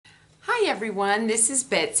everyone, this is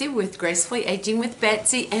Betsy with Gracefully Aging with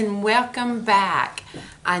Betsy, and welcome back.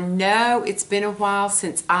 I know it's been a while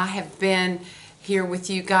since I have been here with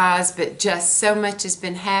you guys, but just so much has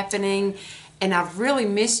been happening and I've really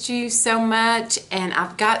missed you so much, and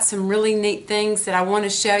I've got some really neat things that I want to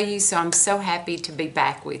show you, so I'm so happy to be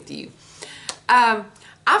back with you.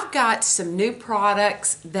 I've got some new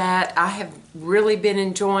products that I have really been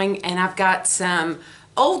enjoying, and I've got some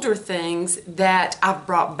older things that I've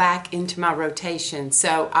brought back into my rotation,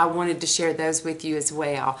 so I wanted to share those with you as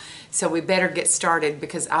well. So we better get started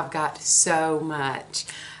because I've got so much.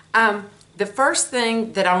 The first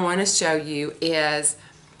thing that I want to show you is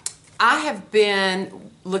I have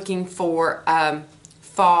been looking for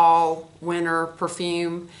fall, winter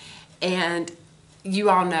perfume, and you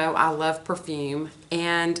all know I love perfume,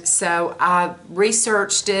 and so I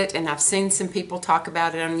researched it and I've seen some people talk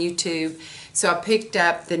about it on YouTube. So I picked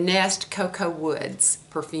up the Nest Cocoa Woods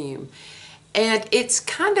perfume, and it's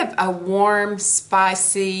kind of a warm,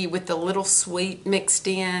 spicy with a little sweet mixed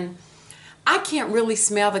in. I can't really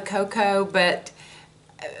smell the cocoa, but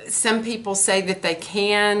some people say that they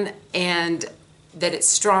can and that it's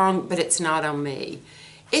strong, but it's not on me.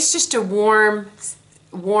 It's just a warm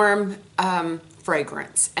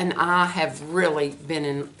fragrance, and I have really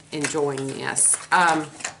been enjoying this.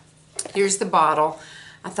 Here's the bottle.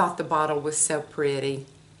 I thought the bottle was so pretty.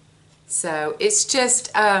 So it's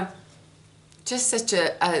just such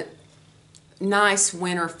a nice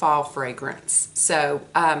winter fall fragrance. So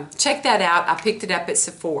check that out. I picked it up at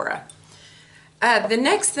Sephora. The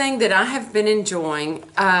next thing that I have been enjoying,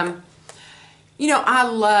 you know, I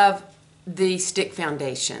love the stick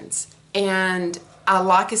foundations, and I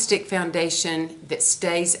like a stick foundation that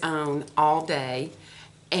stays on all day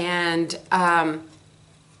and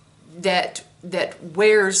that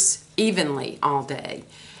wears evenly all day.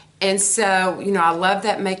 And so, you know, I love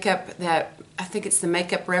that makeup, I think it's the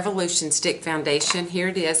Makeup Revolution stick foundation. Here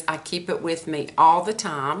it is. I keep it with me all the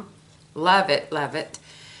time. Love it, love it.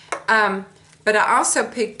 But I also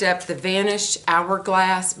picked up the Vanish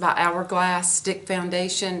Hourglass by Hourglass stick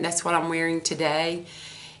foundation. That's what I'm wearing today.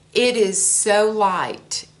 It is so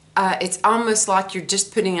light. It's almost like you're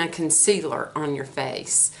just putting a concealer on your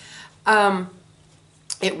face.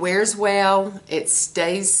 It wears well. It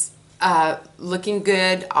stays looking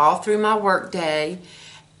good all through my work day,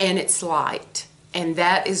 and it's light. And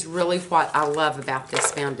that is really what I love about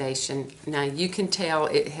this foundation. Now you can tell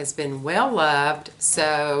it has been well loved,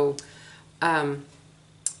 so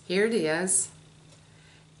here it is.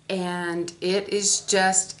 And it is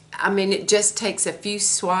just, I mean, it just takes a few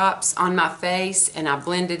swipes on my face and I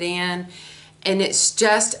blend it in, and it's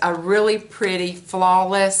just a really pretty,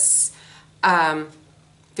 flawless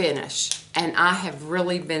finish, and I have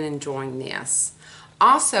really been enjoying this.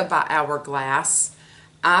 Also by Hourglass,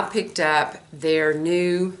 I picked up their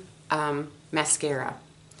new mascara.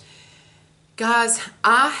 Guys,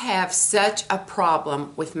 I have such a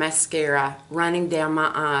problem with mascara running down my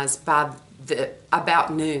eyes by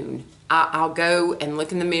about noon. I'll go and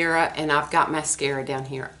look in the mirror and I've got mascara down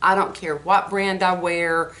here. I don't care what brand I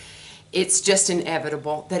wear, it's just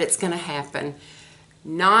inevitable that it's going to happen.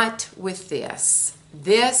 Not with this.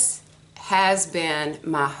 This has been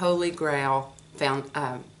my holy grail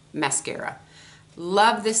mascara.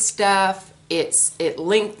 Love this stuff. It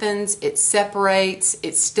lengthens, it separates,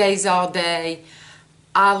 it stays all day.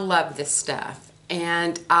 I love this stuff,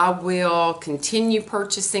 and I will continue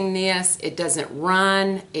purchasing this. It doesn't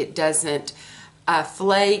run, it doesn't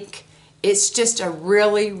flake. It's just a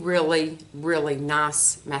really, really, really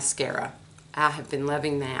nice mascara. I have been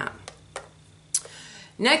loving that.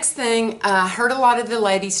 Next thing, I heard a lot of the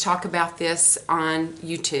ladies talk about this on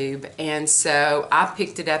YouTube, and so I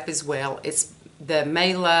picked it up as well. It's the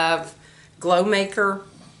Maelove Glow Maker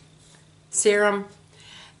Serum,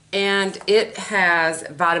 and it has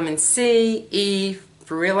vitamin C, E,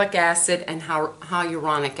 ferulic acid, and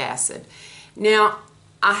hyaluronic acid. Now,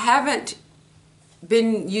 I haven't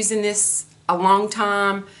been using this a long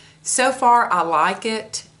time. So far, I like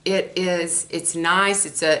it. It's nice.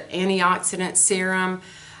 It's an antioxidant serum,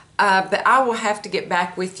 but I will have to get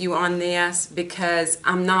back with you on this because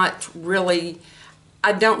I don't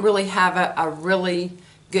really have a really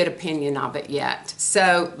good opinion of it yet.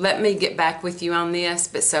 So let me get back with you on this,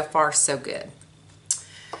 but so far so good.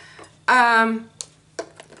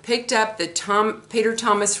 Picked up the Peter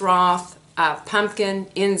Thomas Roth Pumpkin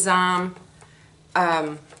Enzyme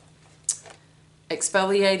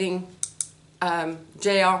exfoliating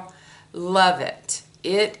gel. Love it.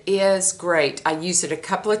 It is great. I use it a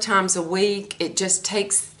couple of times a week. It just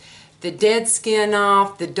takes the dead skin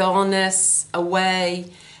off, the dullness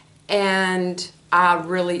away, and I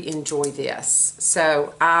really enjoy this.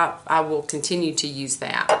 So I will continue to use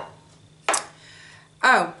that.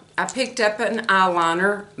 Oh, I picked up an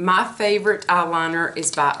eyeliner. My favorite eyeliner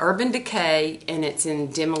is by Urban Decay, and it's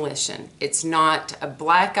in Demolition. It's not a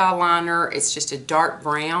black eyeliner, it's just a dark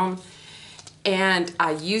brown. And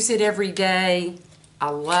I use it every day. I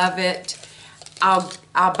love it. I'll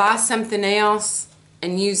buy something else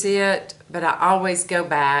and use it, but I always go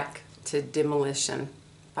back to Demolition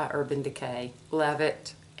by Urban Decay. Love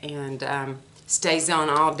it, and stays on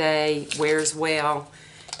all day, wears well,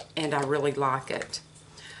 and I really like it.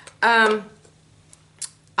 I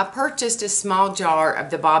purchased a small jar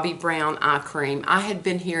of the Bobbie Brown eye cream. I had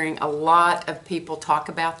been hearing a lot of people talk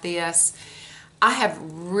about this. I have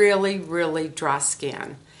really, really dry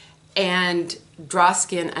skin, and dry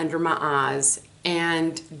skin under my eyes,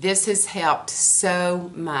 and this has helped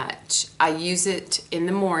so much. I use it in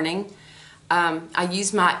the morning. I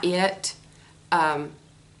use my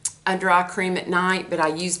under eye cream at night, but I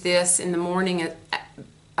use this in the morning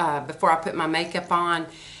before I put my makeup on.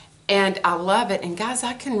 And I love it. And guys,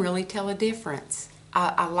 I can really tell a difference.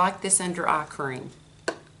 I like this under eye cream.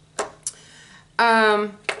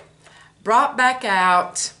 Brought back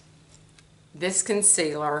out this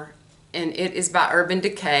concealer, and it is by Urban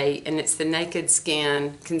Decay, and it's the Naked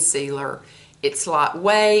Skin Concealer. It's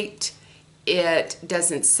lightweight. It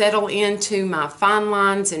doesn't settle into my fine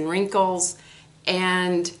lines and wrinkles,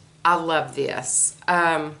 and I love this.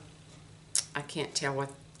 I can't tell what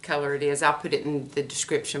color it is. I'll put it in the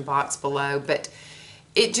description box below, but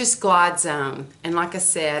it just glides on, and like I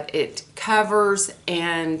said, it covers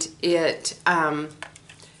and it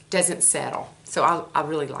doesn't settle, so I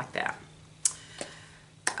really like that.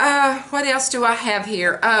 What else do I have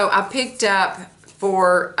here? Oh, I picked up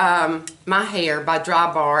for my hair by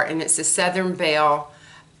Drybar, and it's the Southern Belle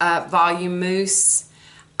Volume Mousse.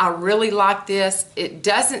 I really like this. It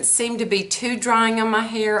doesn't seem to be too drying on my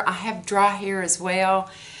hair. I have dry hair as well,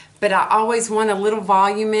 but I always want a little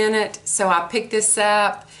volume in it, so I picked this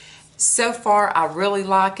up. So far, I really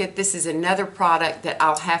like it. This is another product that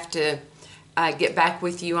I'll have to get back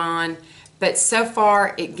with you on, but so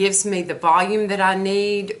far it gives me the volume that I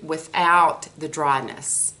need without the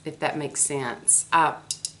dryness, if that makes sense. I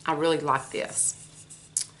really like this.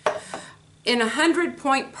 In a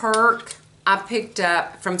 100-point perk, I picked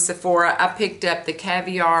up from Sephora, I picked up the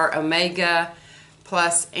Caviar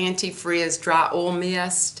Omega+Anti-Frizz Dry Oil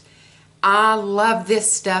Mist. I love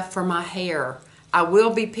this stuff for my hair. I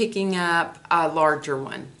will be picking up a larger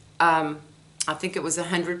one. I think it was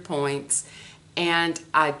 100 points. And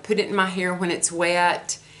I put it in my hair when it's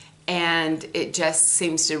wet, and it just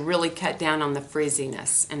seems to really cut down on the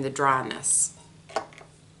frizziness and the dryness.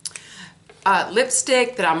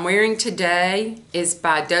 Lipstick that I'm wearing today is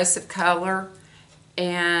by Dose of Color,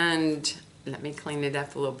 and let me clean it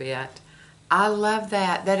up a little bit. I love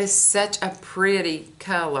that. That is such a pretty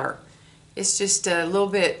color. It's just a little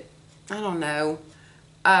bit, I don't know,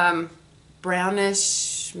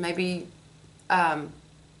 brownish, maybe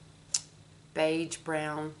beige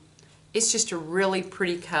brown. It's just a really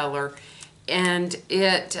pretty color, and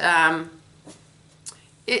it's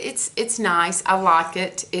nice. I like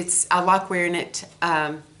it. I like wearing it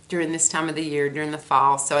during this time of the year, during the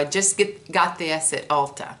fall. So I just got this at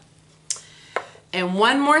Ulta. And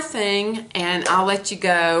one more thing, and I'll let you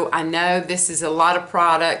go. I know this is a lot of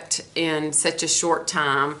product in such a short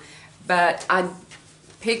time, but I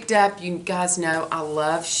picked up, you guys know I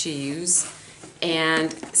love shoes.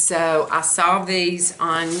 And so I saw these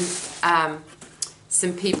on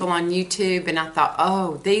some people on YouTube, and I thought,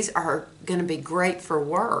 oh, these are going to be great for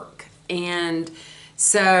work. And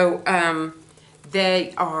so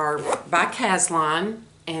they are by Caslon,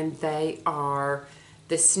 and they are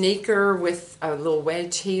the sneaker with a little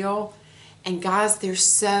wedge heel. And guys, they're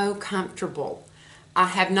so comfortable. I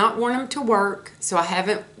have not worn them to work, so I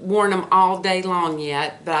haven't worn them all day long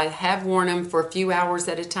yet, but I have worn them for a few hours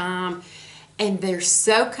at a time. And they're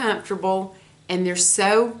so comfortable, and they're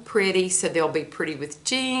so pretty, so they'll be pretty with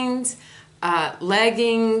jeans,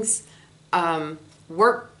 leggings,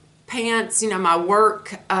 work pants, you know, my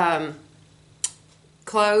work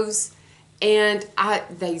clothes. And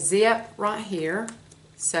they zip right here,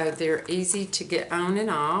 so they're easy to get on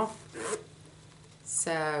and off.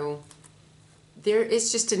 So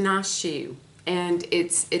it's just a nice shoe, and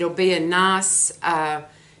it'll be a nice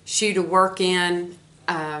shoe to work in.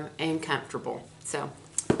 And comfortable. So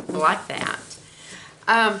I like that.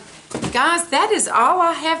 Guys, that is all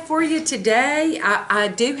I have for you today. I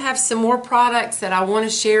do have some more products that I want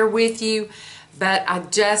to share with you, but I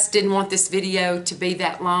just didn't want this video to be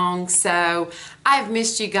that long. So I've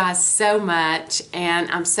missed you guys so much, and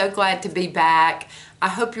I'm so glad to be back. I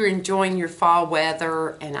hope you're enjoying your fall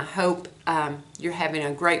weather, and I hope you're having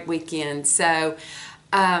a great weekend. So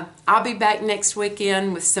I'll be back next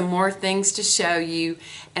weekend with some more things to show you,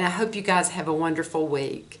 and I hope you guys have a wonderful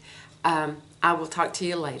week. I will talk to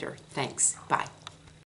you later. Thanks. Bye.